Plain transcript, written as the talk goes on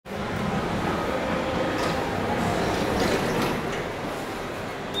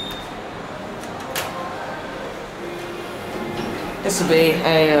This will be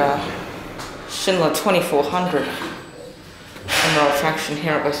a Schindler 2400 MRL Traction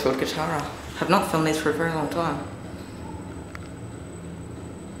here at Westfield Kotara. Have not filmed these for a very long time.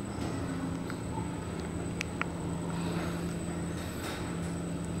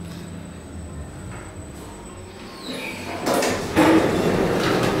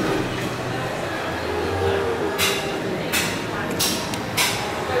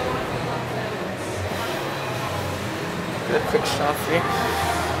 A quick shot for you.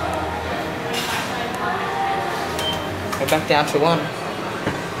 We're back down to one.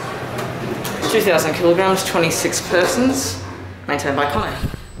 2,000 kilograms, 26 persons, maintained by Connie.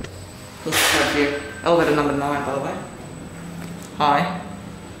 This is you. Elevator number 9, by the way. Hi.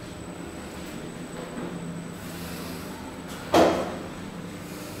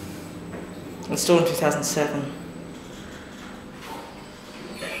 Installed in 2007.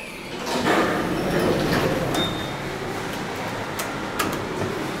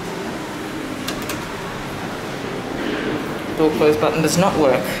 Door close button does not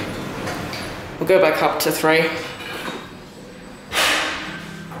work. We'll go back up to 3.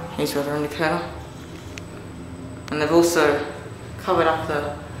 Here's your other indicator. And they've also covered up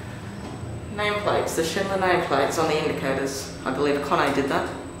the nameplates, the Schindler nameplates on the indicators. I believe Connie did that.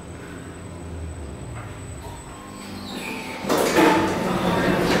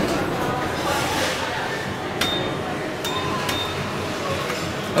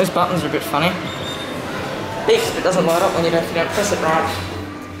 Those buttons are a bit funny. Beeps, but it doesn't light up when you don't press it right.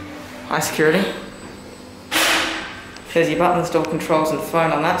 High security. There's your buttons, door controls and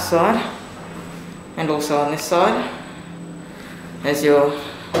phone on that side. And also on this side. There's your,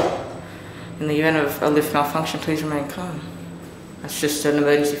 in the event of a lift malfunction, please remain calm. That's just an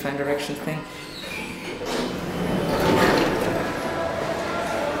emergency phone direction thing.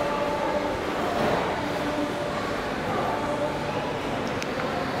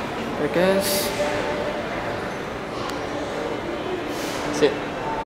 There it goes. That's it.